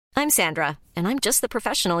I'm Sandra, and I'm just the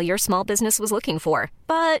professional your small business was looking for.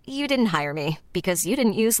 But you didn't hire me because you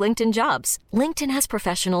didn't use LinkedIn Jobs. LinkedIn has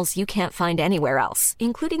professionals you can't find anywhere else,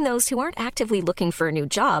 including those who aren't actively looking for a new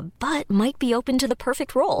job, but might be open to the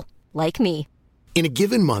perfect role, like me. In a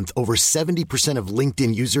given month, over 70% of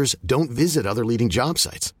LinkedIn users don't visit other leading job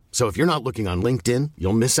sites. So if you're not looking on LinkedIn,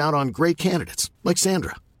 you'll miss out on great candidates like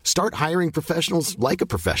Sandra. Start hiring professionals like a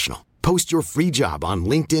professional. Post your free job on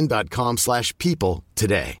linkedin.com/people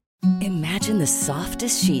today. Imagine the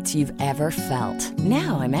softest sheets you've ever felt.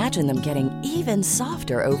 Now imagine them getting even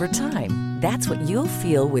softer over time. That's what you'll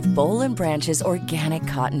feel with Boll & Branch's organic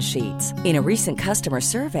cotton sheets. In a recent customer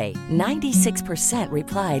survey, 96%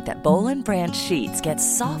 replied that Boll & Branch sheets get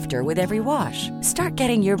softer with every wash. Start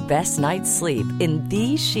getting your best night's sleep in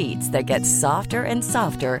these sheets that get softer and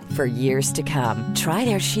softer for years to come. Try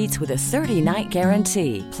their sheets with a 30-night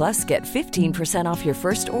guarantee. Plus, get 15% off your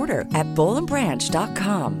first order at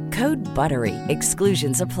bollandbranch.com. Code BUTTERY.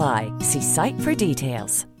 Exclusions apply. See site for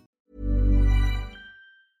details.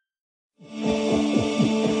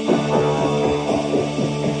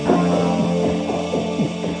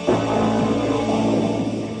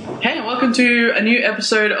 Hey, welcome to a new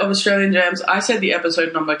episode of Australian Jams. I said the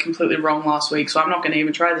episode number completely wrong last week, so I'm not going to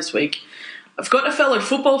even try this week. I've got a fellow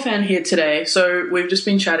football fan here today, so we've just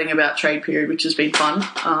been chatting about trade period, which has been fun.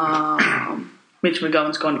 Mitch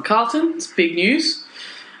McGovern's gone to Carlton. It's big news.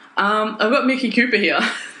 I've got Mickey Cooper here.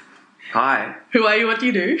 Hi. Who are you? What do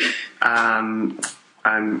you do? I'm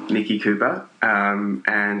Mickey Cooper, and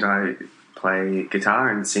I play guitar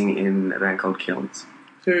and sing in a band called Kilns.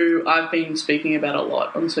 Who I've been speaking about a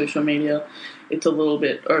lot on social media. It's a little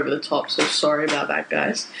bit over the top, so sorry about that,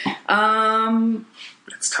 guys.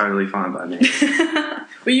 It's totally fine by me.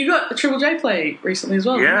 But you got a Triple J play recently as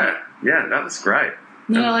well. Yeah, that was great.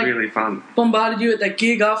 That was really fun. Bombarded you at that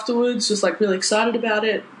gig afterwards, just like really excited about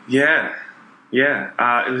it. Yeah.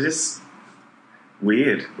 It was just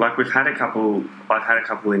weird. Like I've had a couple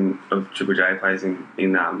of Triple J plays in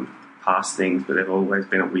past things, but they've always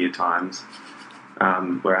been at weird times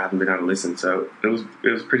where I haven't been able to listen. So it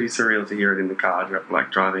was pretty surreal to hear it in the car,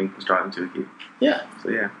 like driving to a gig. Yeah. So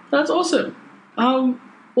yeah, that's awesome. Well,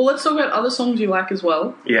 let's talk about other songs you like as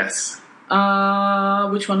well. Yes.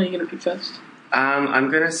 Which one are you going to pick first? I'm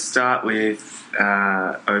going to start with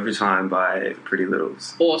Overtime by Pretty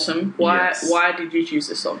Littles. Awesome. Why did you choose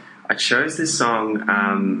this song? I chose this song,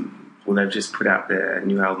 they've just put out their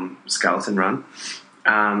new album, Skeleton Run.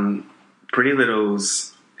 Pretty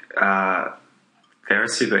Littles, they're a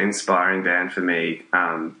super inspiring band for me.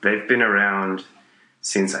 They've been around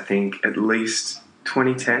since, I think, at least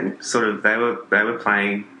 2010. Sort of, they were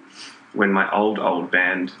playing when my old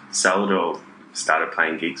band, Salador, started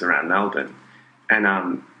playing gigs around Melbourne. And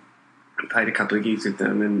I played a couple of gigs with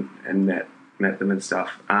them and met them and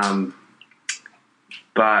stuff.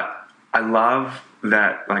 But I love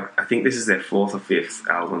that, like, I think this is their 4th or 5th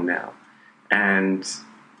album now. And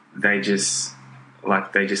they just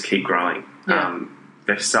keep growing. Yeah.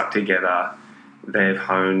 They've stuck together. They've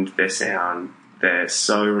honed their sound. They're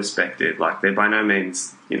so respected. Like, they're by no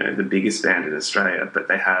means, the biggest band in Australia, but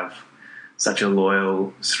they have such a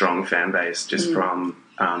loyal, strong fan base just from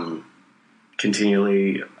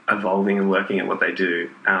continually evolving and working at what they do.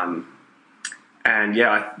 And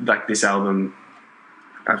yeah, I like this album.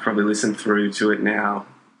 I've probably listened through to it now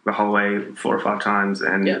the whole way 4 or 5 times,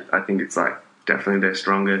 and I think it's like definitely their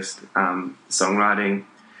strongest. Songwriting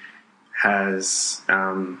has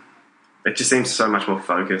it just seems so much more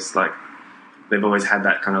focused. Like they've always had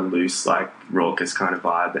that kind of loose, like raucous kind of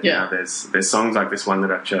vibe, but now there's songs like this one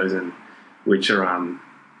that I've chosen, which are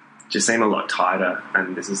just seem a lot tighter,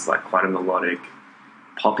 and this is like quite a melodic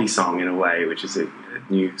poppy song in a way, which is a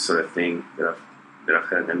new sort of thing that I've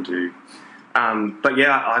heard them do. But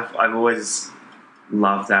yeah, I've always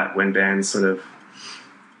loved that when bands sort of,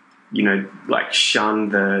 like shun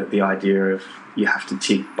the idea of you have to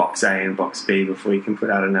tick box A and box B before you can put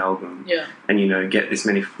out an album. Yeah. And, get this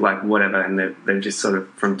many, like whatever, and they've just sort of,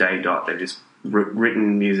 from day dot, they've just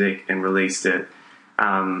written music and released it.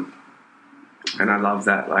 And I love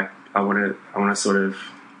that. Like, I want to sort of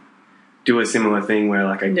do a similar thing where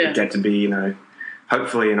like I get to be,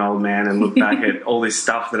 hopefully an old man and look back at all this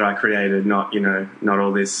stuff that I created, not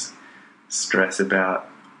all this stress about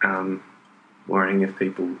worrying if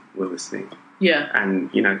people were listening. Yeah. And,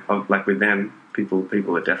 like with them, people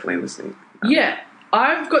are definitely listening. Yeah.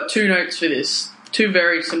 I've got 2 notes for this. 2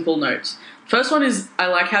 very simple notes. First one is I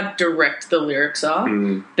like how direct the lyrics are.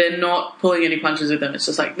 They're not pulling any punches with them. It's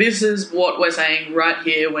just like, this is what we're saying right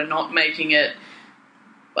here. We're not making it,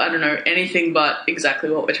 I don't know, anything but exactly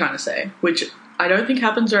what we're trying to say, which I don't think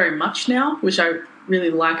happens very much now, which I really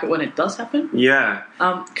like it when it does happen. Yeah.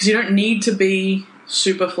 Because you don't need to be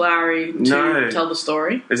super flowery to tell the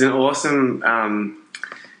story. There's an awesome...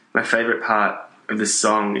 my favourite part of the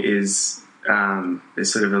song is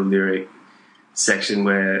there's sort of a lyric section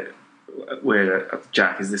where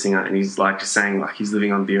Jack is the singer and he's like just saying like he's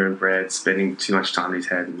living on beer and bread, spending too much time in his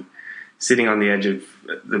head and sitting on the edge of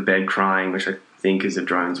the bed crying, which I think is a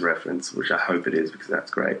Drones reference, which I hope it is because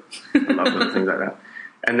that's great. I love little things like that.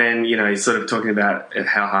 And then, you know, he's sort of talking about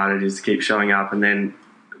how hard it is to keep showing up, and then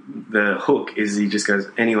the hook is he just goes,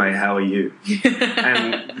 anyway, how are you?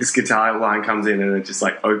 And this guitar line comes in and it just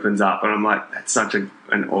like opens up, and I'm like, that's such an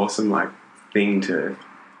awesome like thing to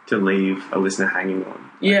leave a listener hanging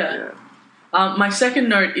on. Like, my second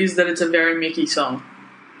note is that it's a very Mickey song.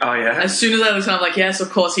 Oh yeah. As soon as I listen, I'm like, yes, of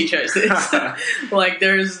course he chose this. Like,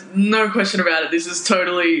 there is no question about it. This is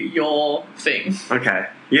totally your thing. Okay.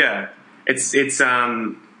 Yeah. It's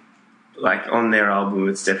like on their album,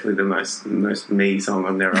 it's definitely the most me song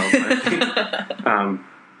on their album, I think.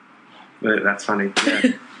 But that's funny.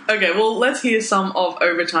 Yeah. Okay, well, let's hear some of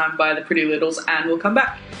Overtime by the Pretty Littles and we'll come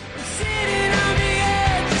back.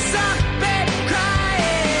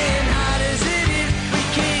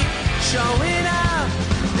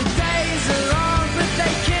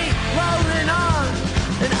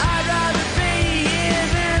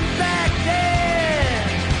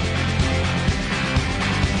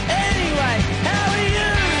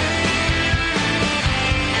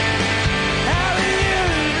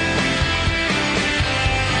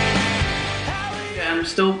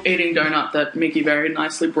 Still eating donut that Mickey very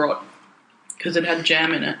nicely brought because it had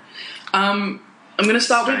jam in it. I'm going to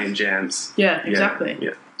start with jams. Yeah, exactly.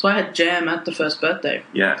 Yeah. So I had jam at the first birthday.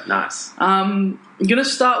 Yeah, nice. I'm going to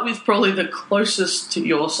start with probably the closest to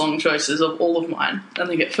your song choices of all of mine, and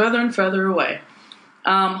they get further and further away.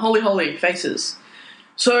 Holy Holy, Faces.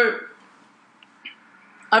 So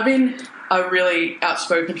I've been a really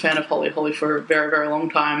outspoken fan of Holy Holy for a very, very long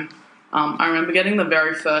time. I remember getting the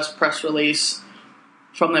very first press release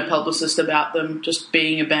from their publicist about them just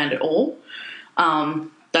being a band at all.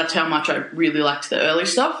 That's how much I really liked the early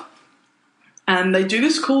stuff. And they do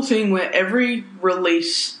this cool thing where every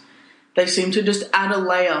release they seem to just add a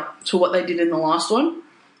layer to what they did in the last one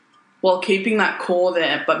while keeping that core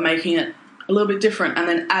there but making it a little bit different and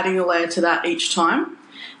then adding a layer to that each time.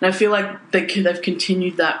 And I feel like they've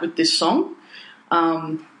continued that with this song.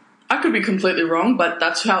 I could be completely wrong, but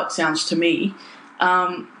that's how it sounds to me.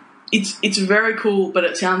 It's very cool, but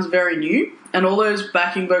it sounds very new. And all those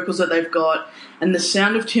backing vocals that they've got, and the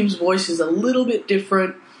sound of Tim's voice is a little bit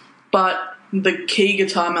different, but the key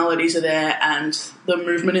guitar melodies are there, and the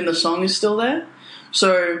movement in the song is still there.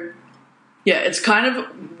 So, yeah, it's kind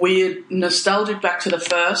of weird, nostalgic back to the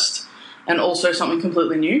first, and also something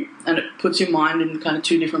completely new, and it puts your mind in kind of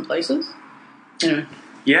two different places. Anyway.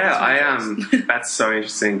 Yeah, that's so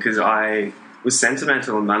interesting, because I was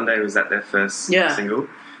Sentimental on Monday, was that their first single?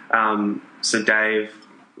 So Dave,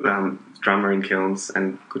 drummer in Kilns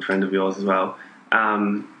and good friend of yours as well,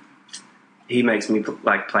 he makes me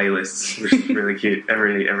like playlists, which is really cute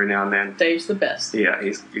every now and then. Dave's the best. Yeah,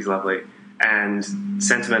 he's lovely. And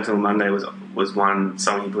Sentimental Monday was one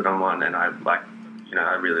song he put on one, and I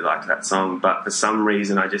really liked that song. But for some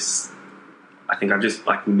reason, I think I've just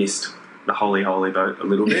like missed the Holy Holy boat a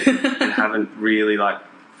little bit and haven't really like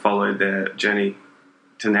followed their journey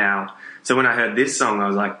to now. So when I heard this song, I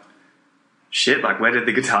was like, shit, like, where did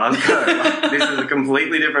the guitars go? Like, this is a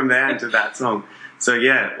completely different band to that song. So,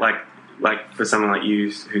 yeah, like for someone like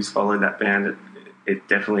you who's followed that band, it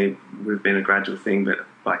definitely would have been a gradual thing, but,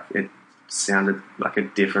 like, it sounded like a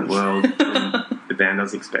different world from the band I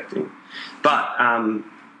was expecting. But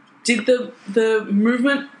did the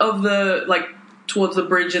movement of the, like, towards the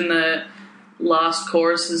bridge and the last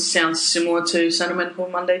choruses sound similar to Sentimental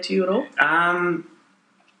Monday to you at all?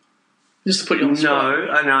 Just to put you on the spot.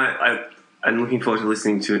 No, I know. I'm looking forward to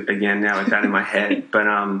listening to it again now with that in my head. But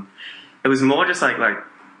it was more just like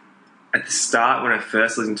at the start when I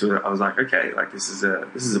first listened to it, I was like, okay, like this is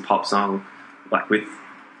a pop song, like with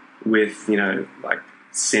you know like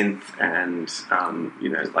synth and you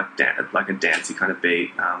know like a dancey kind of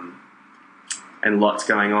beat and lots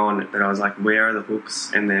going on. But I was like, where are the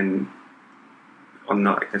hooks? And then on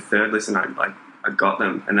the third listen, I got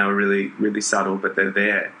them, and they were really really subtle, but they're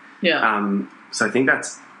there. Yeah. So I think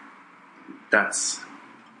that's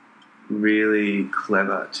really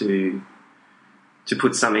clever to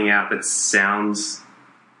put something out that sounds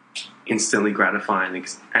instantly gratifying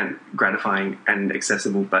and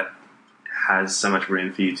accessible, but has so much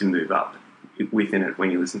room for you to move up within it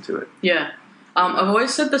when you listen to it. Yeah. I've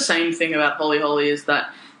always said the same thing about Holy Holy, is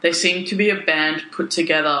that they seem to be a band put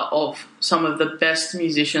together of some of the best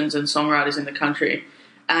musicians and songwriters in the country.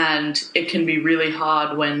 And it can be really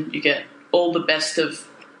hard when you get all the best of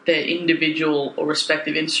their individual or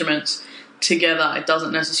respective instruments together. It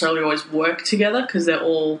doesn't necessarily always work together because they're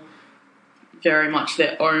all very much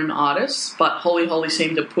their own artists. But Holy Holy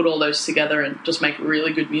seem to put all those together and just make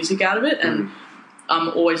really good music out of it. And I'm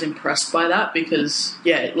always impressed by that because,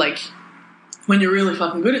 yeah, like when you're really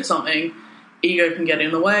fucking good at something, ego can get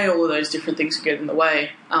in the way, all of those different things can get in the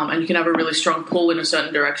way, and you can have a really strong pull in a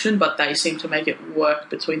certain direction, but they seem to make it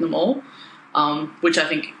work between them all, which I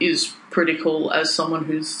think is pretty cool as someone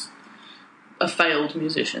who's a failed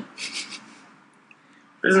musician.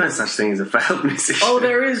 There's no such thing as a failed musician. Oh,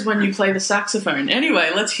 there is when you play the saxophone.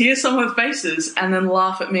 Anyway, let's hear some of Faces and then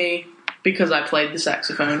laugh at me because I played the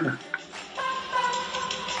saxophone.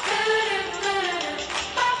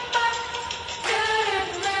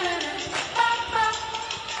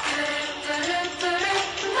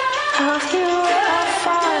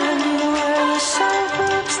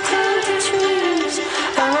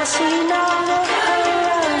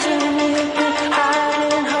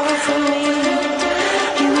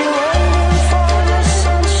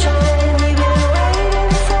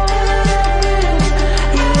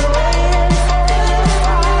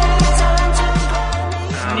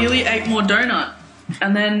 Donut,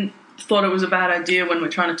 and then thought it was a bad idea when we're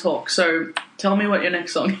trying to talk. So tell me what your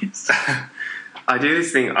next song is. I do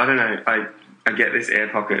this thing, I don't know, I get this air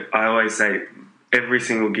pocket. I always say every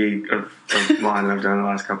single gig of mine that I've done in the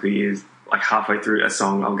last couple of years, like halfway through a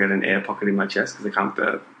song, I'll get an air pocket in my chest because I can't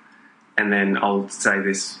burp. And then I'll say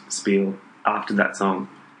this spiel after that song.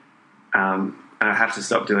 And I have to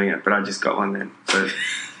stop doing it, but I just got one then. So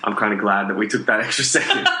I'm kind of glad that we took that extra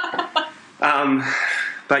second.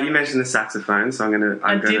 But you mentioned the saxophone, so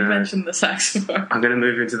I did mention the saxophone. I'm going to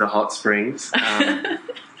move into the Hot Springs.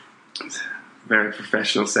 Very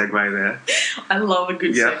professional segue there. I love a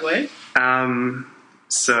good segue.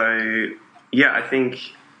 So, yeah, I think,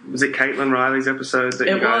 was it Caitlin Riley's episode that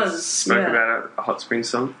you guys spoke about a Hot Springs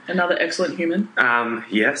song? Another excellent human.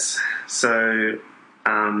 Yes. So,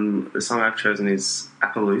 the song I've chosen is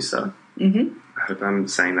Appaloosa. Mm-hmm. I hope I'm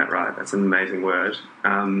saying that right. That's an amazing word.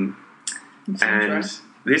 And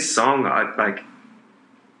this song, I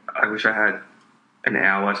wish I had an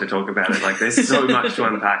hour to talk about it. Like, there's so much to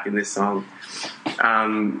unpack in this song.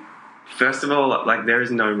 First of all, like, there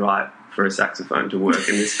is no right for a saxophone to work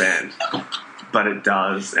in this band, but it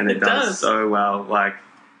does, and it does so well. Like,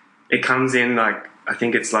 it comes in, like, I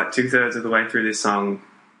think it's like 2/3 of the way through this song.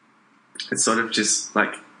 It's sort of just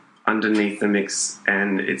like underneath the mix,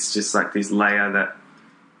 and it's just like this layer that,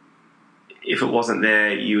 if it wasn't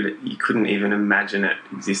there, you couldn't even imagine it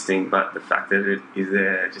existing. But the fact that it is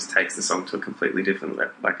there just takes the song to a completely different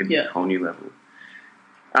level, like a whole new level.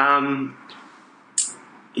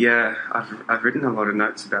 Yeah, I've written a lot of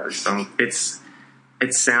notes about this song. It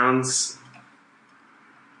sounds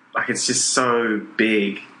like it's just so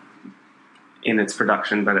big in its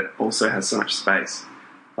production, but it also has so much space.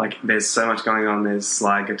 Like, there's so much going on. There's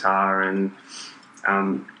slide guitar and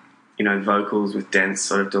vocals with dense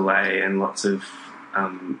sort of delay and lots of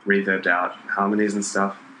reverbed out harmonies and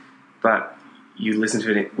stuff. But you listen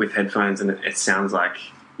to it with headphones and it sounds like,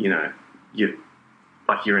 you're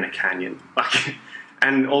in a canyon. Like,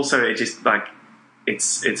 and also it just, like,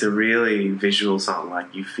 it's a really visual song.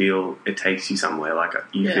 Like, you feel it takes you somewhere. Like,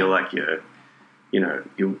 you feel like you're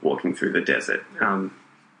walking through the desert. So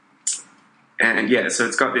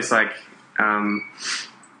it's got this, like,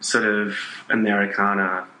 sort of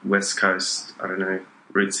Americana, West Coast, I don't know,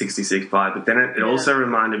 Route 66 vibe. But then it also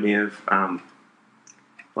reminded me of,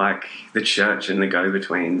 like, The Church and the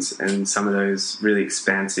Go-Betweens and some of those really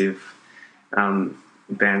expansive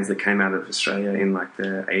bands that came out of Australia in, like,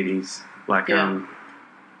 the 80s. Like,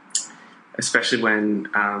 especially when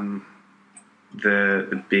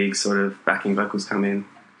the big sort of backing vocals come in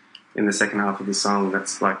the second half of the song.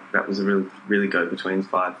 That was a really, really Go-Betweens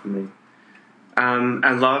vibe for me.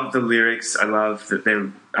 I love the lyrics. I love that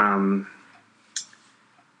they're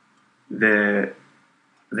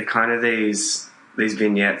kind of these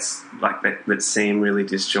vignettes, like, that seem really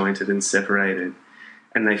disjointed and separated,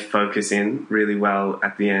 and they focus in really well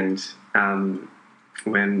at the end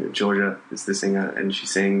when Georgia is the singer and she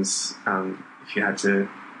sings, if you had to,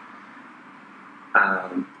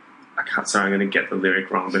 I'm going to get the lyric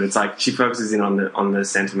wrong, but it's like she focuses in on the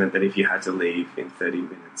sentiment that if you had to leave in 30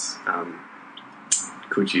 minutes,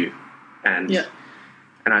 could you? And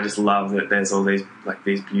I just love that there's all these, like,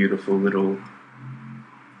 these beautiful little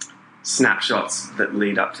snapshots that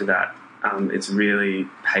lead up to that. It's really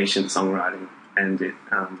patient songwriting, and it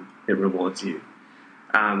rewards you.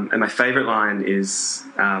 And my favourite line is,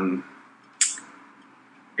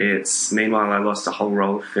 it's, meanwhile I lost a whole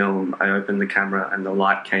roll of film, I opened the camera and the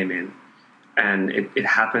light came in. And it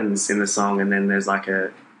happens in the song, and then there's like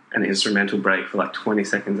an instrumental break for like 20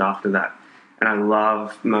 seconds after that. And I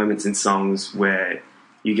love moments in songs where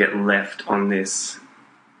you get left on this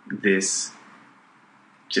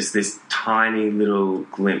tiny little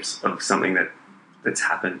glimpse of something that's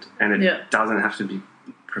happened, and it doesn't have to be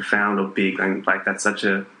profound or big. And like that's such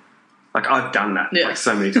a, like I've done that like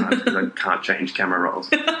so many times because I can't change camera rolls.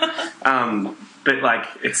 But like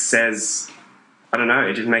it says, I don't know,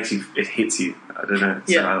 it just makes you, it hits you. I don't know.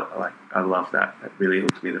 So I love that. It really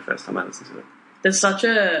hooked me the first time I listened to it. There's such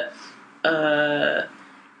a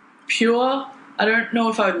pure, I don't know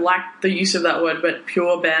if I would like the use of that word, but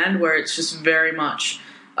pure band where it's just very much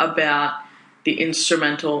about the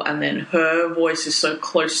instrumental, and then her voice is so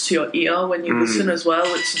close to your ear when you listen as well.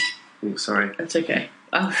 It's sorry. It's okay.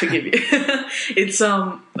 I'll forgive you. It's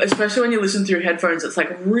especially when you listen through headphones, it's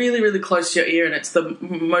like really, really close to your ear, and it's the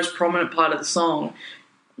most prominent part of the song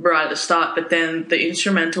right at the start. But then the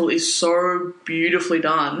instrumental is so beautifully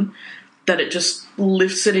done that it just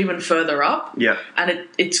lifts it even further up. Yeah, and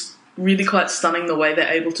it's really quite stunning the way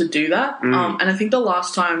they're able to do that. And I think the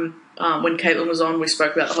last time when Caitlin was on, we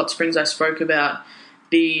spoke about the Hot Springs. I spoke about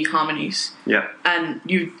the harmonies. Yeah. And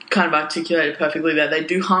you kind of articulated perfectly there. They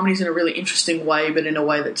do harmonies in a really interesting way, but in a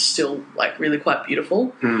way that's still like really quite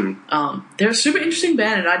beautiful. They're a super interesting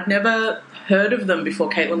band, and I'd never heard of them before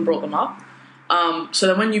Caitlin brought them up. So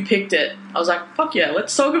then when you picked it, I was like, fuck yeah,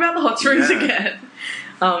 let's talk about the Hot Springs again.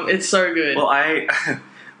 It's so good. Well,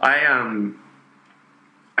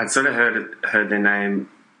 I'd sort of heard their name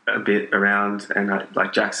a bit around, and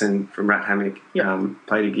like Jackson from Rat Hammock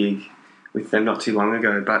played a gig with them not too long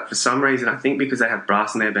ago, but for some reason, I think because they have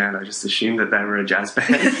brass in their band, I just assumed that they were a jazz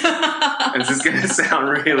band. And it's just going to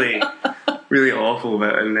sound really, really awful,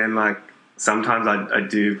 and then like sometimes I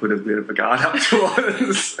do put a bit of a guard up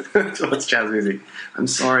towards jazz music. I'm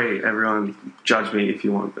sorry, everyone, judge me if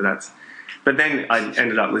you want, but then I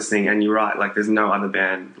ended up listening, and you're right, like there's no other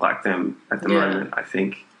band like them at the moment, I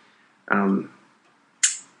think.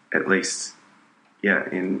 At least,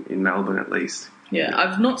 in Melbourne at least. Yeah,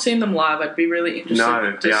 I've not seen them live. I'd be really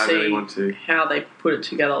interested to see I really want to. How they put it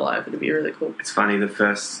together live. It'd be really cool. It's funny, the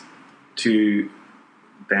first two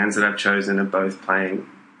bands that I've chosen are both playing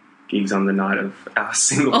gigs on the night of our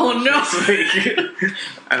single this week.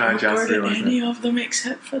 And I just realised that. Any of them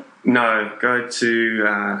except for... No, go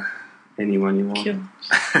to anyone you want.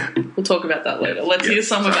 We'll talk about that later. Let's hear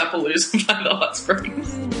some of Appaloosa by the Hot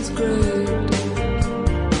Springs. It's great.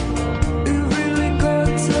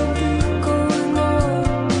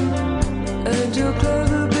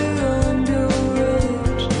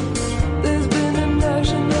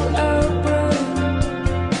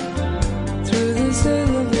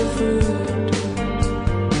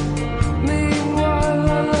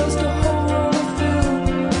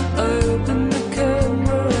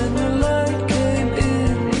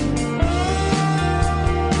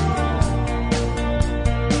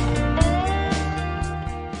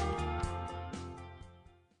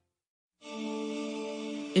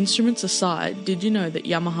 Instruments aside, did you know that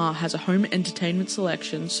Yamaha has a home entertainment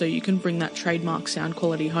selection so you can bring that trademark sound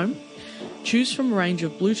quality home? Choose from a range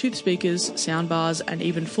of Bluetooth speakers, soundbars, and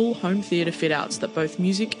even full home theatre fit-outs that both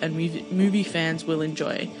music and movie fans will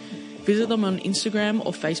enjoy. Visit them on Instagram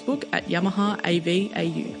or Facebook at Yamaha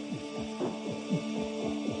AVAU.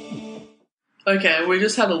 Okay, we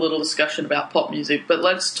just had a little discussion about pop music, but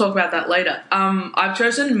let's talk about that later. I've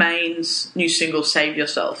chosen Maine's new single, Save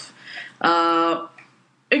Yourself.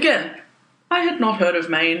 Again, I had not heard of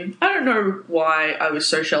Maine. I don't know why I was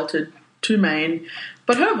so sheltered to Maine,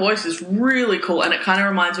 but her voice is really cool, and it kind of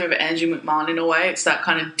reminds me of Angie McMahon in a way. It's that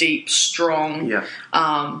kind of deep, strong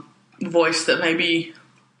voice that maybe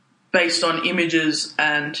based on images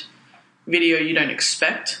and video you don't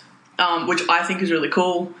expect, which I think is really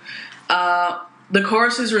cool. The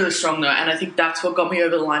chorus is really strong though, and I think that's what got me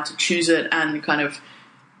over the line to choose it and kind of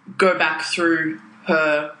go back through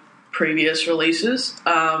her previous releases.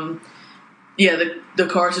 The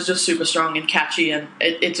chorus is just super strong and catchy, and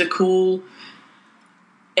it's a cool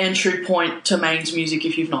entry point to Maine's music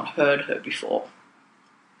if you've not heard her before.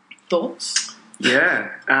 Thoughts?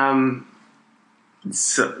 Yeah.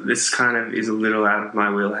 So this kind of is a little out of my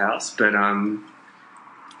wheelhouse, but I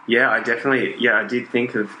did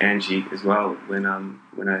think of Angie as well when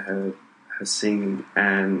I heard her sing,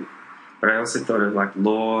 but I also thought of like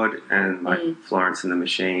Lorde and like Florence and the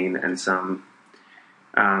Machine and some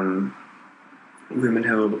women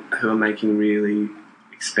who are making really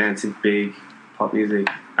expansive, big pop music.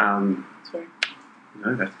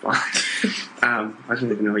 No, that's fine. I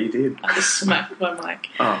didn't even know what you did. I just smacked my mic.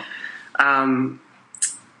 Oh.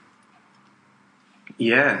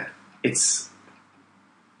 Yeah,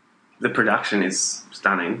 the production is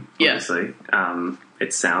stunning, obviously. Yeah.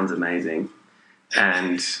 It sounds amazing.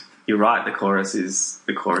 And you're right, the chorus is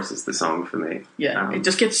the song for me. Yeah, it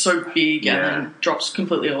just gets so big and then drops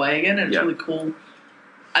completely away again, and it's really cool.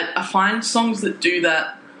 I find songs that do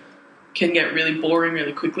that can get really boring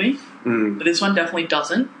really quickly, but this one definitely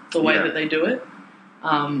doesn't, the way that they do it.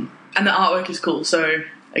 And the artwork is cool, so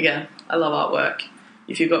again, I love artwork.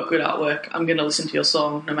 If you've got good artwork, I'm going to listen to your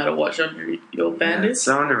song no matter what genre your band is. It's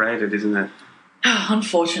so underrated, isn't it?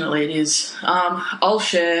 Unfortunately, it is. I'll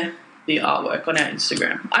share the artwork on our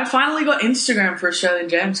Instagram. I finally got Instagram for Australian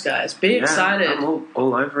Jams, guys. Be excited. I'm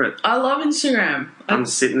all over it. I love Instagram. I'm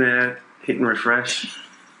sitting there hitting refresh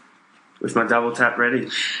with my double tap ready.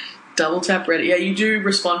 Double tap ready. Yeah, you do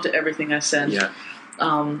respond to everything I send. Yeah.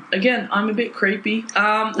 Again, I'm a bit creepy.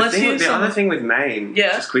 The other thing with Maine,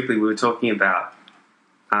 just quickly, we were talking about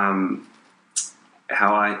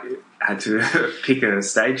how I had to pick a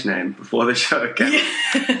stage name before the show came.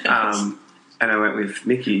 Yes. And I went with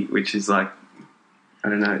Mickey, which is like, I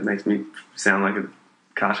don't know, it makes me sound like a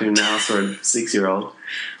cartoon mouse or a 6-year-old.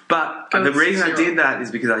 But the reason I did that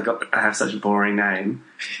is because I have such a boring name.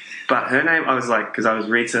 But her name, I was like, because I was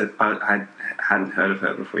I hadn't heard of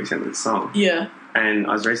her before you sent me the song. Yeah. And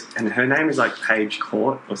and her name is like Paige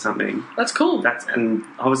Court or something. That's cool. And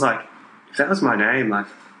I was like, if that was my name, like,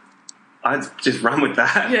 I'd just run with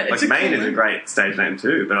that. Yeah, like, Maine is a great stage name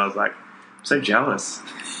too, but I was like, I'm so jealous.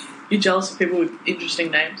 You're jealous of people with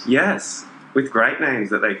interesting names? Yes, with great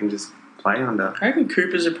names that they can just play under. I reckon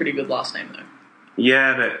Cooper's a pretty good last name though.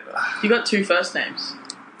 Yeah, but you got 2 first names.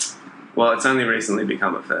 Well, it's only recently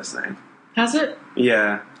become a first name. Has it?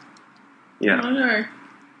 Yeah. Yeah. I don't know.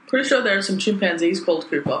 Pretty sure there are some chimpanzees called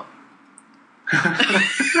Cooper.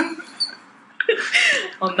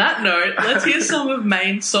 On that note, let's hear some of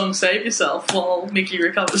Maine's song Save Yourself while Mickey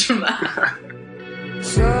recovers from that.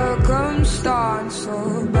 Circumstance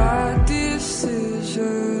or bad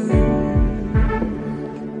decision.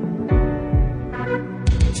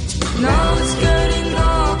 Now it's getting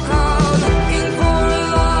dark out, looking for a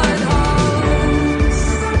lighthouse.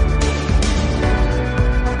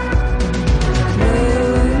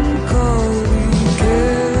 Melancholy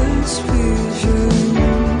gets vision,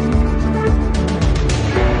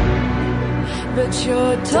 but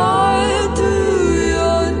you're tied to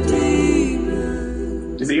your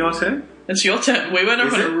demons. Is it your turn? It's your turn. We went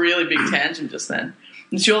off on a really big tangent just then.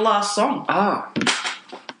 It's your last song. Ah.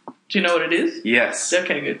 Do you know what it is? Yes.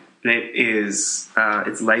 Okay, good. It is,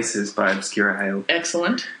 it's Laces by Obscura Hale.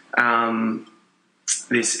 Excellent.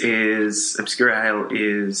 This is, Obscura Hale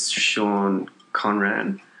is Sean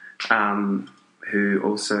Conran, who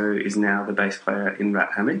also is now the bass player in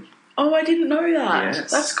Rat Hammock. Oh, I didn't know that.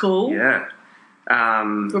 Yes. That's cool. Yeah.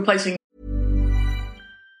 Replacing.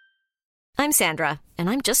 I'm Sandra, and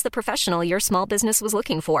I'm just the professional your small business was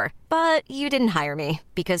looking for. But you didn't hire me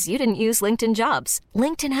because you didn't use LinkedIn Jobs.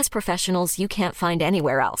 LinkedIn has professionals you can't find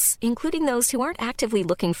anywhere else, including those who aren't actively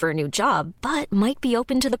looking for a new job, but might be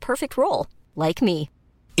open to the perfect role, like me.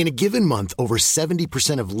 In a given month, over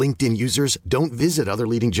 70% of LinkedIn users don't visit other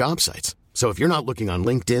leading job sites. So if you're not looking on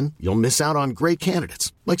LinkedIn, you'll miss out on great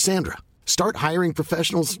candidates like Sandra. Start hiring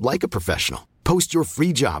professionals like a professional. Post your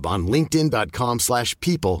free job on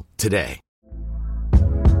linkedin.com/people today.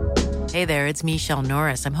 Hey there, it's Michelle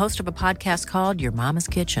Norris. I'm host of a podcast called Your Mama's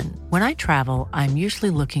Kitchen. When I travel, I'm usually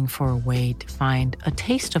looking for a way to find a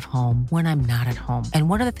taste of home when I'm not at home. And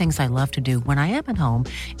one of the things I love to do when I am at home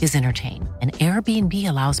is entertain. And Airbnb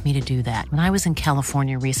allows me to do that. When I was in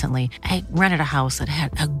California recently, I rented a house that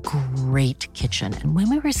had a great kitchen. And when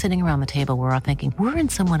we were sitting around the table, we were all thinking, we're in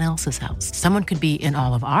someone else's house. Someone could be in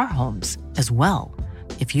all of our homes as well.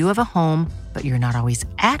 If you have a home, but you're not always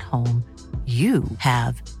at home, you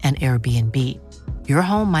have an Airbnb. Your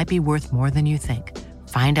home might be worth more than you think.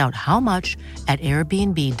 Find out how much at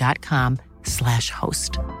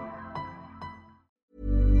airbnb.com/host.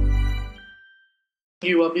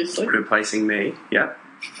 You obviously. Replacing me, yeah.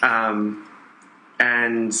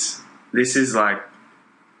 And this is like,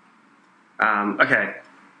 okay.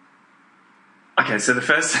 Okay, so the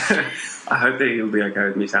first, I hope that you'll be okay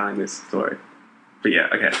with me telling this story. But yeah,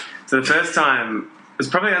 okay. So the first time, it was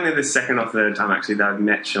probably only the second or third time actually that I've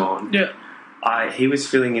met Sean. Yeah. He was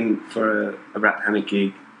filling in for a Rat Hammock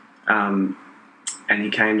gig, and he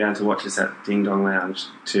came down to watch us at Ding Dong Lounge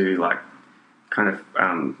to like kind of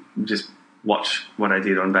just watch what I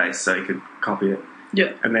did on bass so he could copy it.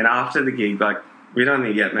 Yeah. And then after the gig, like we'd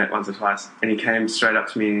only yet met once or twice, and he came straight up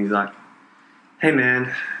to me and he's like, Hey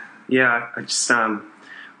man, yeah, I just I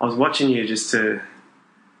was watching you just to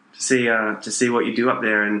see what you do up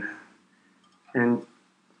there, and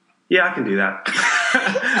yeah, I can do that.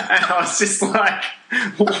 And I was just like,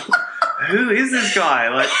 who is this guy?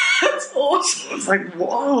 Like, That's awesome. it's like,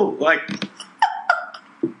 whoa, like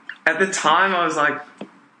at the time I was like,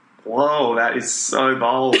 whoa, that is so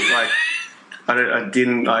bold. Like, I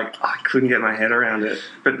didn't like, I couldn't get my head around it.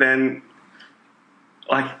 But then,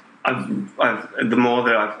 like, I've the more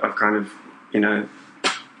that I've kind of, you know,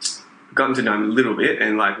 gotten to know him a little bit,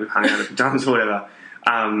 and like we've hung out a few times or whatever.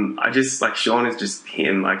 I just like Sean is just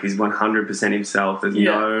him. Like, he's 100% himself. There's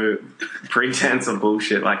no pretense or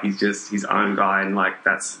bullshit. Like, he's just his own guy, and like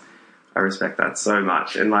I respect that so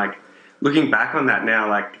much. And like looking back on that now,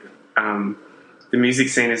 like the music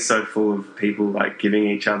scene is so full of people like giving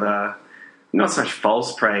each other not so much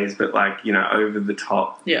false praise, but like, you know, over the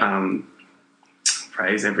top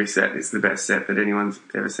praise. Every set is the best set that anyone's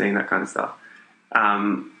ever seen, that kind of stuff.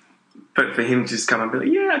 But for him to just come and be like,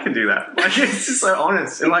 yeah, I can do that. Like, it's just so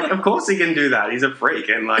honest. And like, of course he can do that. He's a freak,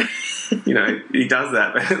 and like, you know, he does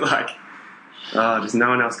that. But like, just no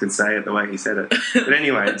one else could say it the way he said it. But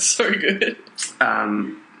anyway, That's so good.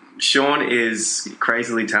 Sean is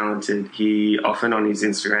crazily talented. He often on his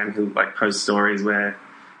Instagram, he'll like post stories where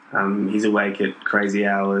he's awake at crazy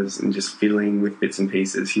hours and just fiddling with bits and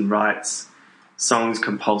pieces. He writes songs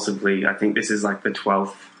compulsively. I think this is like the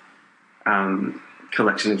 12th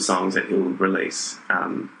collection of songs that he'll release.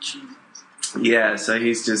 Yeah, so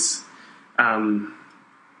he's just,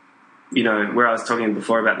 you know, where I was talking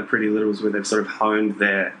before about the Pretty Littles, where they've sort of honed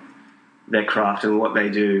their craft and what they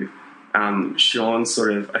do. Sean's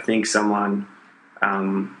sort of, I think, someone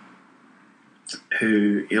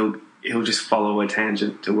who he'll just follow a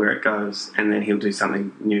tangent to where it goes, and then he'll do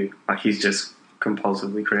something new. Like, he's just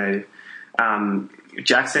compulsively creative.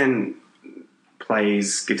 Jackson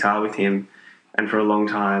plays guitar with him, and for a long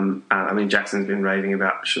time, I mean, Jackson's been raving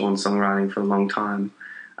about Sean's songwriting for a long time.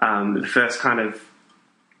 The first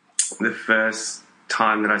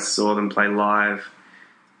time that I saw them play live,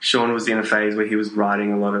 Sean was in a phase where he was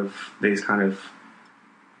writing a lot of these kind of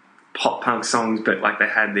pop punk songs, but like they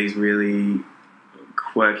had these really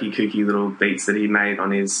quirky, kooky little beats that he made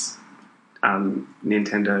on his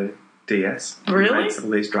Nintendo DS. Really? He made some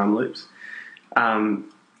of these drum loops. And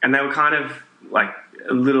they were kind of like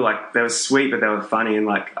a little, like, they were sweet, but they were funny, and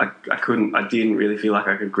like I didn't really feel like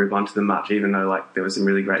I could grip onto them much, even though like there was some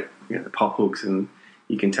really great, you know, pop hooks, and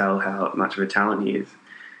you can tell how much of a talent he is.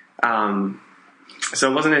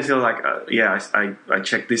 So it wasn't until like I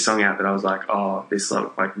checked this song out that I was like, oh, this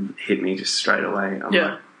song like hit me just straight away. I'm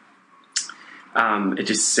like, it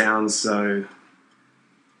just sounds so.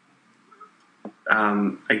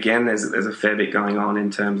 Again, there's a fair bit going on in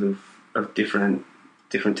terms of different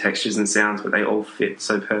textures and sounds, but they all fit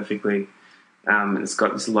so perfectly. And it's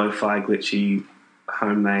got this lo-fi, glitchy,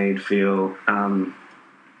 homemade feel. And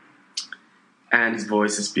his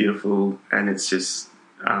voice is beautiful, and it's just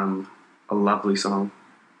a lovely song.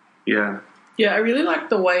 Yeah. Yeah, I really like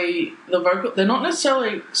the way the vocal, they're not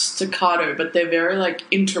necessarily staccato, but they're very like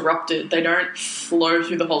interrupted. They don't flow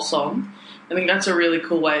through the whole song. I think that's a really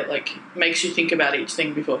cool way. It like makes you think about each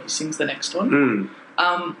thing before he sings the next one.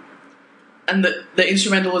 And the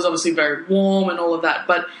instrumental was obviously very warm and all of that.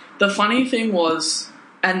 But the funny thing was,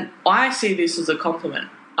 and I see this as a compliment,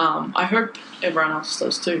 I hope everyone else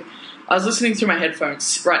does too. I was listening through my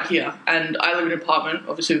headphones right here, and I live in an apartment,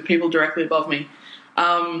 obviously with people directly above me.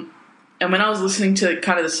 And when I was listening to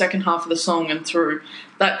kind of the second half of the song and through,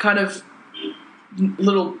 that kind of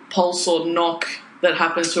little pulse or knock that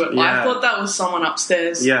happens to it, I thought that was someone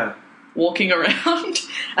upstairs walking around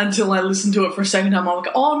until I listened to it for a second time. I'm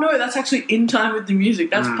like, oh no, that's actually in time with the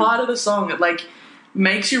music. That's part of the song. It like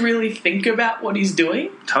makes you really think about what he's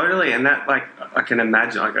doing. Totally, and that, like, I can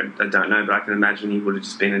imagine, like, I don't know, but I can imagine he would have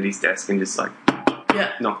just been at his desk and just like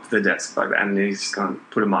knocked the desk like that, and he's just gone,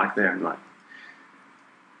 put a mic there, and like,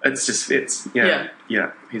 it just fits. Yeah,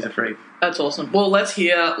 he's a freak. That's awesome. Well, let's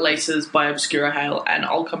hear Laces by Obscura Hale, and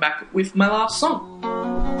I'll come back with my last song.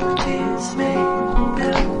 Kiss me,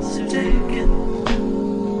 pills are taken.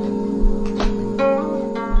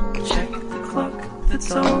 Check the clock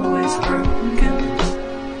that's always broken.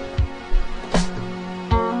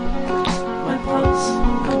 My pulse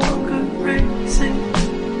no longer racing.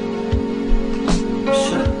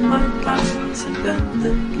 Shut my eyes and bend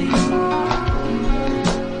the knee.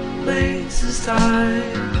 Laces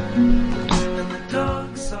tied and the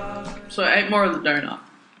dogs are. So I ate more of the donut.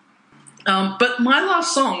 But my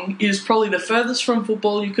last song is probably the furthest from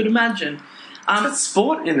football you could imagine. It's got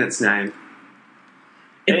sport in its name.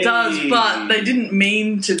 It does, but they didn't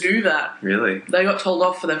mean to do that. Really? They got told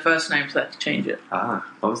off for their first name, so they had to change it. Ah,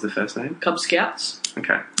 what was the first name? Cub Scouts.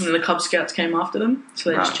 Okay. And then the Cub Scouts came after them,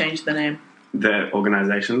 so they just changed the name. The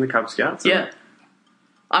organisation, the Cub Scouts? Yeah.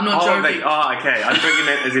 I'm not joking. Okay. I thought you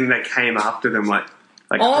meant as in they came after them, like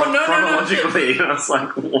no. chronologically. And I was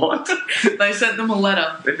like, what? They sent them a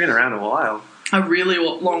letter. They've been around a while. A really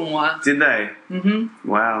long while. Did they? Mm-hmm.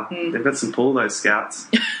 Wow. They've got some pull, those Scouts.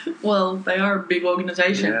 Well, they are a big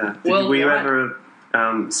organisation. Yeah. Were Well, you ever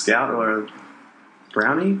a Scout or a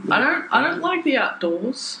Brownie? I don't like the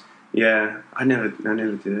outdoors. Yeah. I never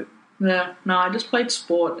did it. Yeah. No, I just played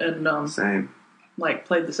sport and Same.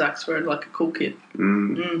 played the saxophone like a cool kid.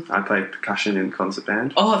 I played percussion in concert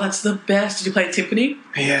band. Oh, that's the best. Did you play timpani?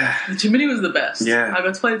 Yeah. The timpani was the best. Yeah. I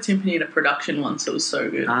got to play the timpani in a production once. It was so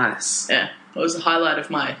good. Nice. Yeah. It was the highlight of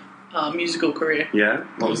my musical career. Yeah?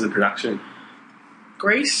 What was the production?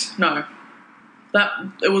 Grease? No.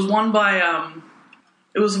 It was one by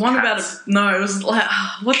it was one Cats. it was like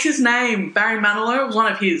what's his name? Barry Manilow? It was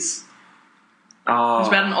one of his. Oh. It was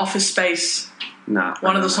about an office space. Nah.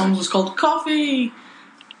 One of the songs was called Coffee.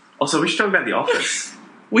 Also, we should talk about The Office.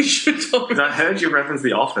 We should talk Because I about heard you reference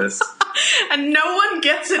The Office. and no one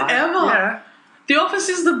gets it ever. Yeah. The Office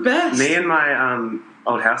is the best. Me and my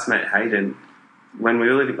old housemate Hayden, when we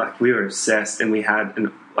were living, we were obsessed, and we had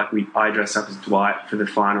I dressed up as Dwight for the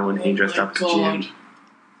final, and he dressed up as Jim.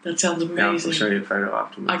 That sounds Yeah, I'll amazing. show you a photo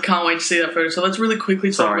afterwards. I can't wait to see that photo. So let's really quickly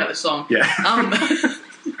talk Sorry. about this song. Yeah.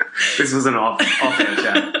 This was an off-air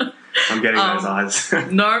chat. I'm getting those eyes.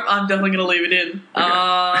 No, I'm definitely going to leave it in.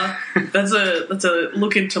 Okay. That's a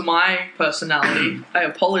look into my personality. I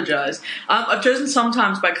apologise. I've chosen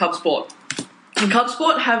Sometimes by Cub Sport. And Cub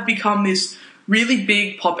Sport have become this really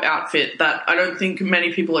big pop outfit that I don't think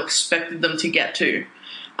many people expected them to get to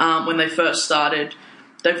when they first started.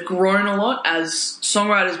 They've grown a lot as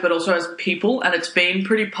songwriters, but also as people, and it's been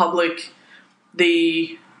pretty public.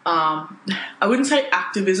 I wouldn't say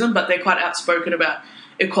activism, but they're quite outspoken about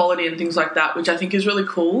equality and things like that, which I think is really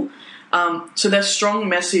cool. So their strong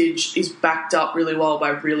message is backed up really well by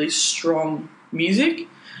really strong music.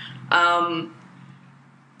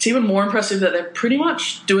 It's even more impressive that they're pretty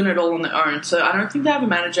much doing it all on their own. So I don't think they have a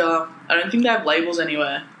manager. I don't think they have labels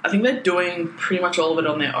anywhere. I think they're doing pretty much all of it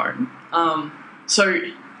on their own. So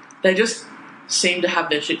they just seem to have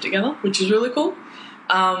their shit together, which is really cool.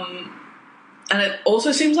 And it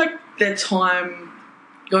also seems like their time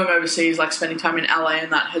going overseas, like spending time in LA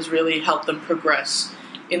and that, has really helped them progress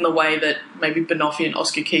in the way that maybe Banoffee and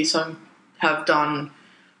Oscar Keysome have done,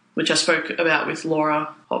 which I spoke about with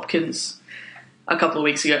Laura Hopkins a couple of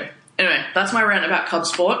weeks ago. Anyway, that's my rant about Cub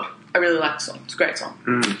Sport. I really like the song. It's a great song.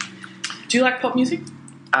 Do you like pop music?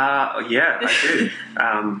 Yeah, I do.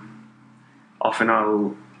 Often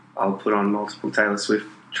I'll put on multiple Taylor Swift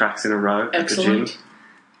tracks in a row at the gym.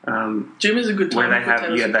 Excellent. Gym is a good time. Where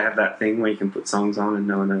they have that thing where you can put songs on and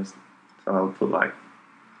no one knows. So I'll put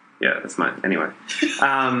that's my anyway.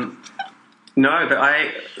 No, but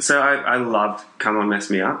I loved "Come On Mess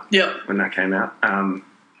Me Up." Yep. When that came out,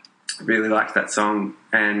 really liked that song,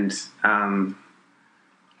 and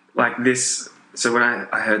this. So when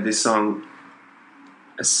I heard this song,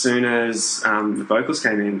 as soon as the vocals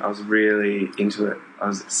came in, I was really into it. I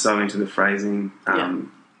was so into the phrasing.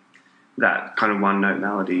 That kind of one-note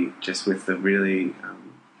melody, just with the really,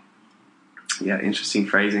 interesting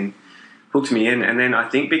phrasing, hooked me in. And then I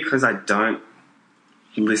think because I don't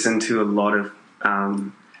listen to a lot of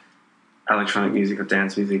electronic music or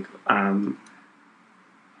dance music, I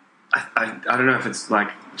don't know if it's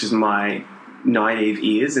just my naive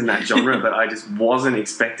ears in that genre, but I just wasn't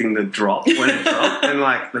expecting the drop when it dropped, and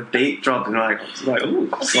the beat dropped, and I was like,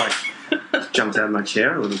 ooh, just jumped out of my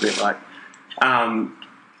chair a little bit,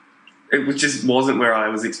 it just wasn't where I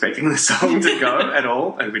was expecting the song to go at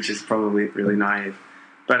all, which is probably really naive.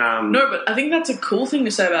 But no, but I think that's a cool thing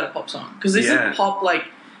to say about a pop song, because this is pop.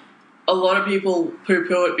 A lot of people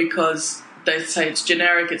poo-poo it because they say it's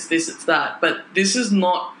generic, it's this, it's that, but this is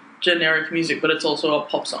not generic music, but it's also a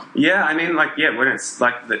pop song. Yeah, I mean, when it's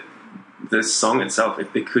the song itself,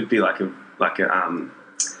 it could be like a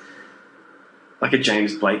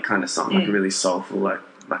James Blake kind of song, like a really soulful, like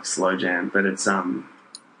slow jam. But it's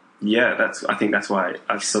I think that's why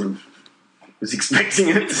I sort of was expecting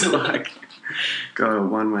it to go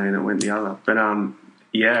one way and it went the other. But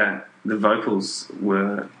the vocals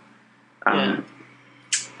were. I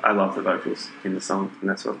love the vocals in the song, and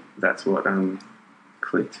that's what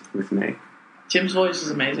clicked with me. Jim's voice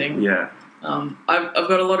is amazing. Yeah. I've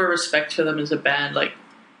got a lot of respect for them as a band.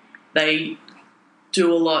 They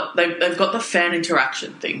do a lot. They've got the fan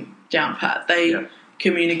interaction thing down pat. They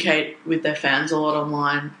communicate with their fans a lot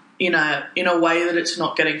online in a way that it's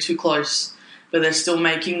not getting too close, but they're still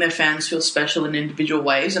making their fans feel special in individual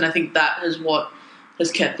ways. And I think that is what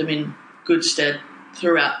has kept them in good stead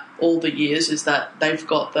throughout all the years, is that they've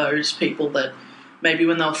got those people that maybe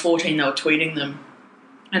when they were 14 they were tweeting them,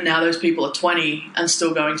 and now those people are 20 and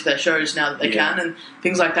still going to their shows now that they can, and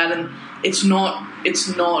things like that. And it's not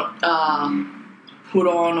put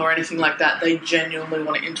on or anything like that. They genuinely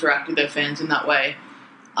want to interact with their fans in that way.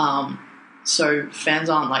 So fans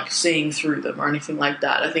aren't like seeing through them or anything like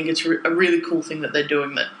that. I think it's a really cool thing that they're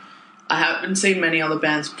doing that I haven't seen many other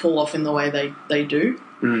bands pull off in the way they do.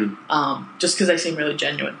 Just because they seem really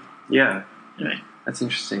genuine. Yeah. Anyway. That's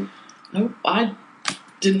interesting. I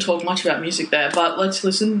didn't talk much about music there, but let's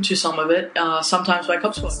listen to some of it. Sometimes by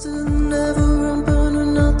Cop Squad. Never, I'm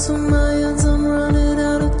burning out to my ends. I'm running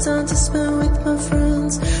out of time to spend with my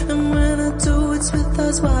friends. And when I do, it's with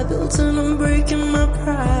eyes wide built, and I'm breaking my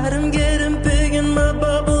pride. I'm getting big in my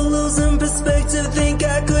bubble, losing perspective. Think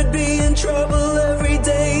I could be in trouble. Every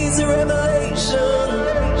day's a revelation.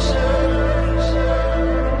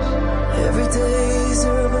 Every day's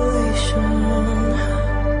a revelation.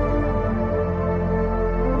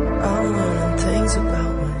 I'm learning things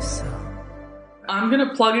about myself. I'm going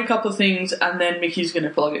to plug a couple of things, and then Mickey's going to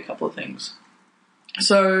plug a couple of things.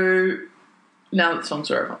 So, now that the songs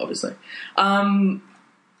are over, obviously.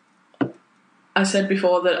 I said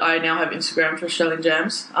before that I now have Instagram for Australian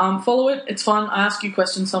Jams. Follow it. It's fun. I ask you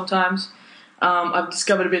questions sometimes. I've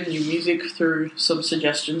discovered a bit of new music through some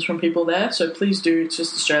suggestions from people there, so please do. It's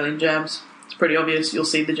just Australian Jams. It's pretty obvious. You'll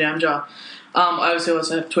see the jam jar. I obviously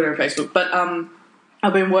also have Twitter and Facebook, but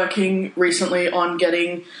I've been working recently on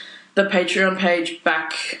getting the Patreon page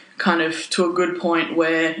back kind of to a good point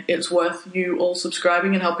where it's worth you all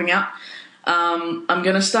subscribing and helping out. I'm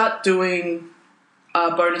going to start doing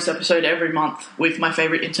a bonus episode every month with my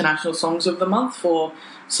favourite international songs of the month for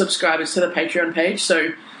subscribers to the Patreon page.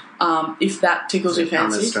 So if that tickles your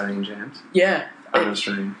fancy... Un-Australian Jams? Yeah.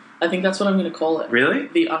 Un-Australian. I think that's what I'm going to call it. Really?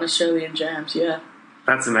 The Un-Australian Jams, yeah.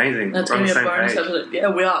 That's amazing. That's We're going on to the be a same bonus page. episode. Yeah,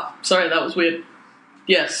 we are. Sorry, that was weird.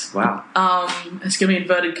 Yes. Wow. It's going to be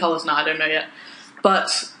inverted colours now, I don't know yet.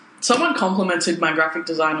 But someone complimented my graphic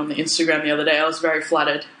design on the Instagram the other day. I was very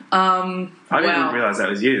flattered. I didn't realise that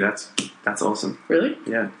was you. That's awesome. Really?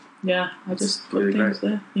 Yeah. Yeah, I just put Really things great.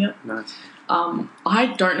 there. Yeah. Nice.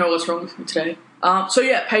 I don't know what's wrong with me today. So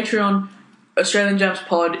yeah, Patreon, Australian Jams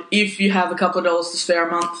Pod. If you have a couple of dollars to spare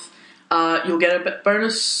a month, you'll get a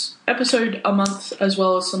bonus episode a month, as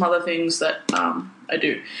well as some other things that I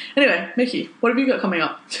do. Anyway, Mickey, what have you got coming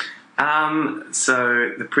up?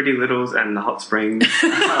 So the Pretty Littles and the Hot Springs,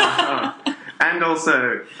 and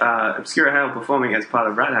also Obscura Hale performing as part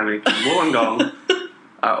of Rat Hammock and Wollongong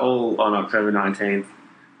are all on October 19th,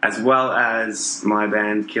 as well as my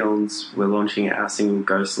band Kilns. We're launching our single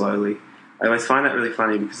Go Slowly. I always find that really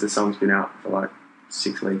funny because the song's been out for like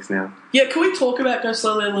 6 weeks now. Yeah, can we talk about Go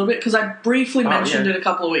Slowly a little bit? Because I briefly mentioned it a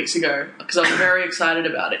couple of weeks ago because I was very excited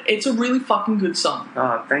about it. It's a really fucking good song.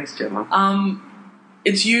 Oh, thanks, Gemma.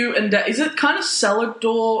 It's you and is it kind of cellar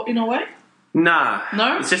door in a way? Nah.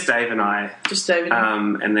 No? It's just Dave and I. Just David.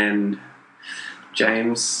 And then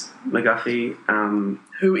James McGuffey.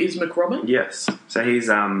 Who is McRobin? Yes. So he's...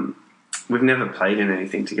 we've never played in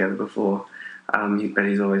anything together before, but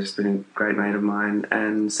he's always just been a great mate of mine.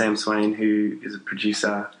 And Sam Swain, who is a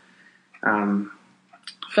producer.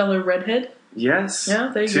 Fellow redhead? Yes.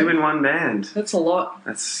 Yeah, there you Two go. in one band. That's a lot.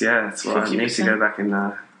 That's what I need to 50%. go back and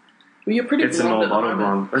Well, you're pretty get some more blonde at the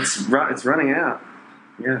bottled moment. one. It's running out.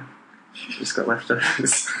 Yeah. Just got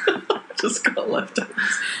leftovers. Just got leftovers.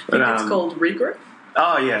 I But, think it's called Regrowth.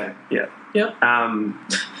 Oh, yeah. Yep.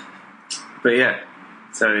 But yeah,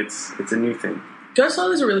 so it's a new thing. Go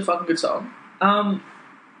Slowly is a really fucking good song.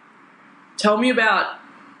 Tell me about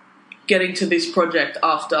getting to this project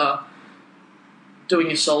after doing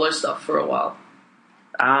your solo stuff for a while.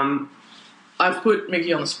 I've put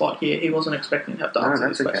Mickey on the spot here. He wasn't expecting to have to No, answer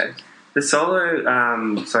that's these okay. questions. The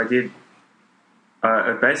solo, so I did,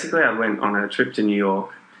 basically I went on a trip to New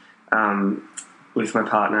York with my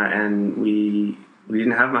partner, and we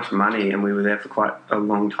didn't have much money, and we were there for quite a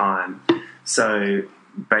long time. So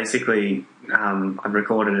basically I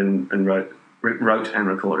recorded and wrote and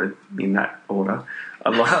recorded in that order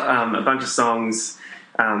a bunch of songs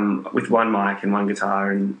with one mic and one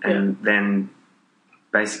guitar, and then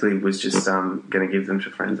basically was just going to give them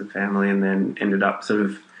to friends and family, and then ended up sort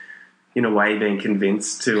of in a way being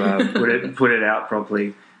convinced to put it out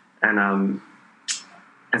properly, and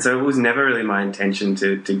so it was never really my intention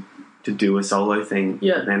to do a solo thing.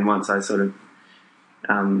 Yeah. And then once I sort of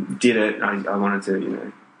did it, I wanted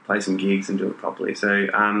to play some gigs and do it properly. So,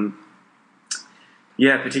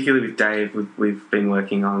 yeah, particularly with Dave, we've been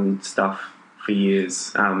working on stuff for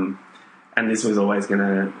years, and this was always going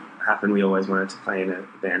to happen. We always wanted to play in a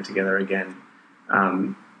band together again,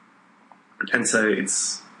 and so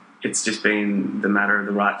it's just been the matter of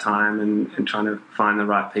the right time and trying to find the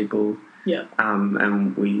right people. Yeah.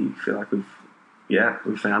 And we feel like we've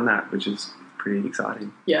found that, which is pretty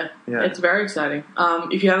exciting. Yeah. It's very exciting.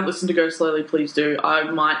 If you haven't listened to Go Slowly, please do. I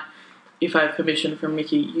might, if I have permission from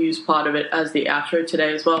Mickey, use part of it as the outro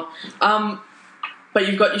today as well. But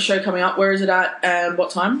you've got your show coming up. Where is it at and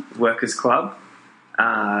what time? Workers Club.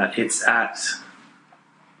 It's at,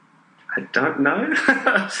 I don't know.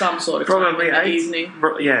 Some sort of probably time in the 8, evening.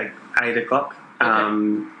 Yeah, 8 o'clock.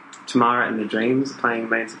 Okay. Tamara and the Dreams playing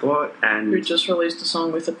main support. And who just released a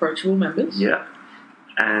song with Approachable members. Yeah.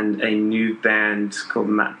 And a new band called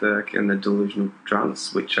Matt Burke and the Delusional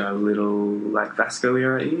Drunks, which are a little like Vasco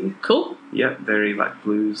era-y. Cool. Yep, very like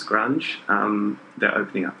blues grunge. They're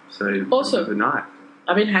opening up. So awesome. Good night.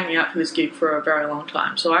 I've been hanging out for this gig for a very long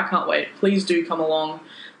time, so I can't wait. Please do come along,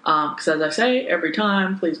 because as I say every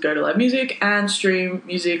time, please go to Live Music and stream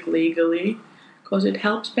music legally, because it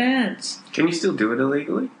helps bands. Can you still do it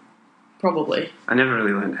illegally? Probably. I never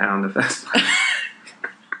really learned how in the first place.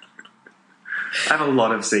 I have a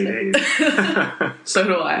lot of CDs. So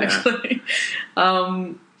do I, actually.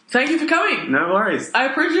 Thank you for coming. No worries. I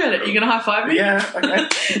appreciate it. You going to high-five me? Yeah, okay.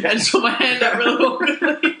 I just put my hand out really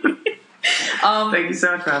awkwardly. Thank you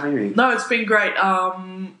so much for having me. No, it's been great. I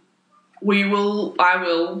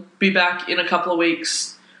will be back in a couple of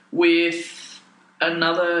weeks with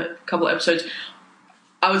another couple of episodes.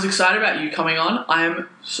 I was excited about you coming on.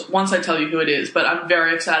 Once I tell you who it is, but I'm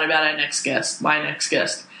very excited about my next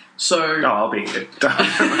guest. So, I'll be here. Don't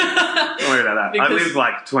worry about that. I live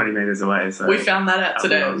like 20 metres away. So we found that out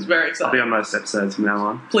today. I was very excited. I'll be on most episodes from now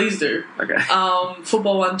on. Please do. Okay.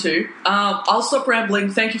 Football 1 2. I'll stop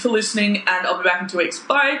rambling. Thank you for listening, and I'll be back in 2 weeks.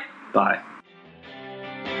 Bye. Bye.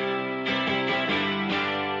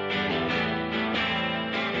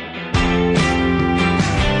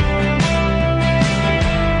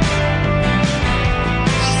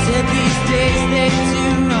 Said these days they do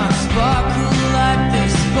not sparkle like they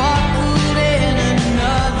sparkled in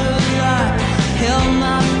another life. Held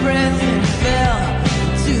my breath and fell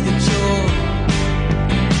to the jaw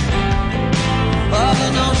of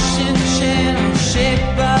an ocean channel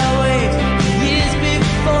shaped by waves. Years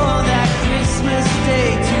before that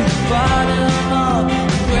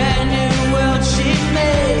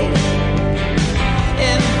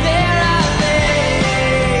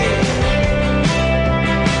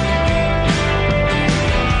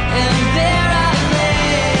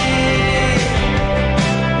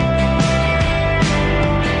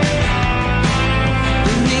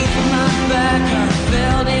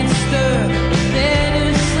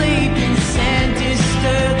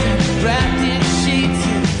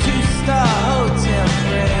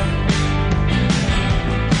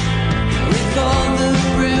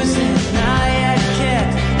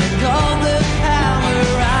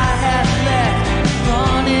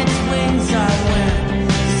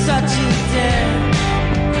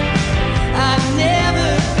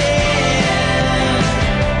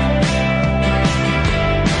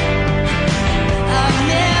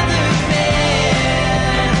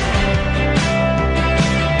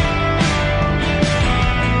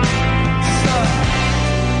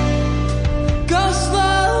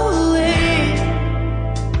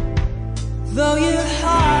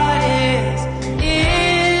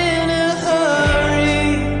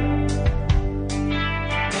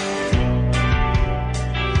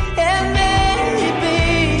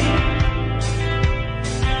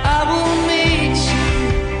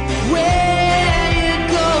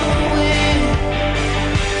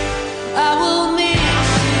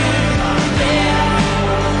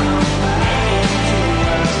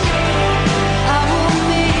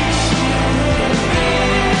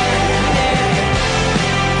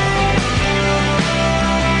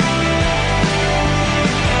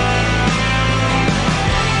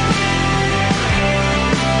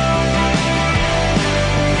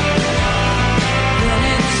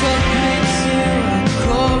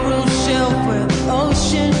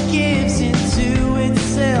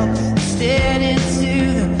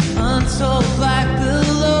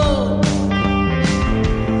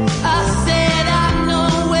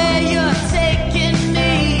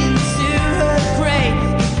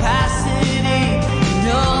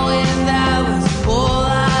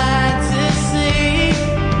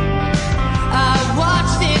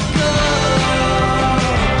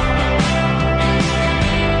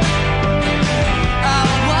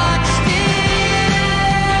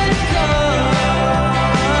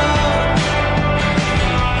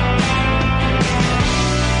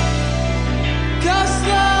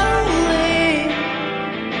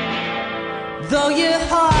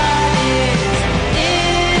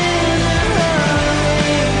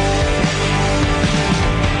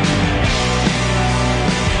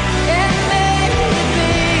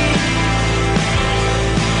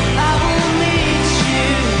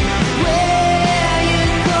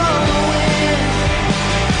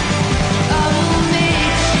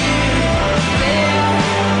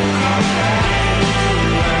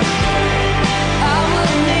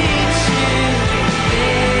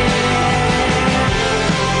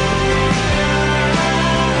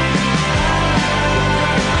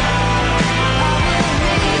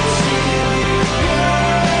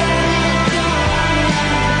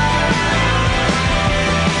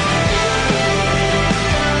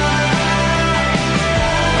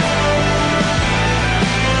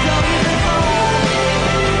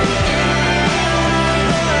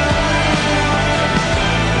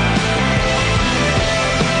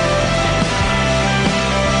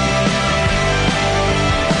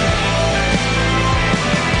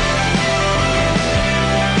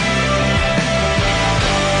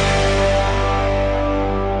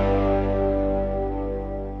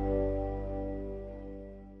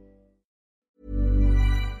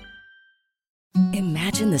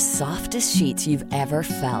Imagine the softest sheets you've ever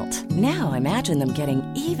felt. Now imagine them getting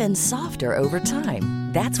even softer over time.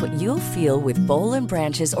 That's what you'll feel with Boll &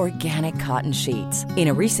 Branch's organic cotton sheets. In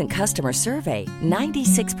a recent customer survey,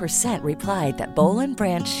 96% replied that Boll &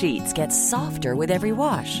 Branch sheets get softer with every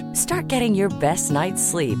wash. Start getting your best night's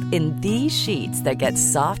sleep in these sheets that get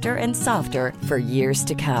softer and softer for years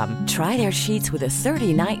to come. Try their sheets with a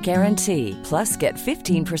 30-night guarantee. Plus, get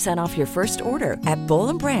 15% off your first order at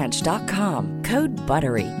bollandbranch.com. Code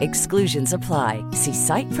BUTTERY. Exclusions apply. See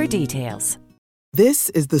site for details. This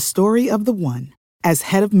is the story of the one. As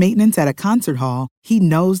head of maintenance at a concert hall, he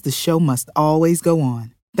knows the show must always go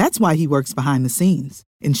on. That's why he works behind the scenes,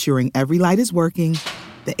 ensuring every light is working,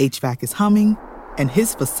 the HVAC is humming, and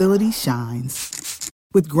his facility shines.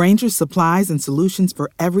 With Grainger's supplies and solutions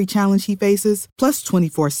for every challenge he faces, plus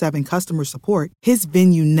 24/7 customer support, his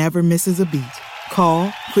venue never misses a beat. Call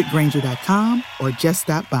quickgrainger.com or just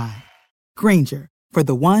stop by. Grainger, for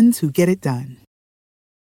the ones who get it done.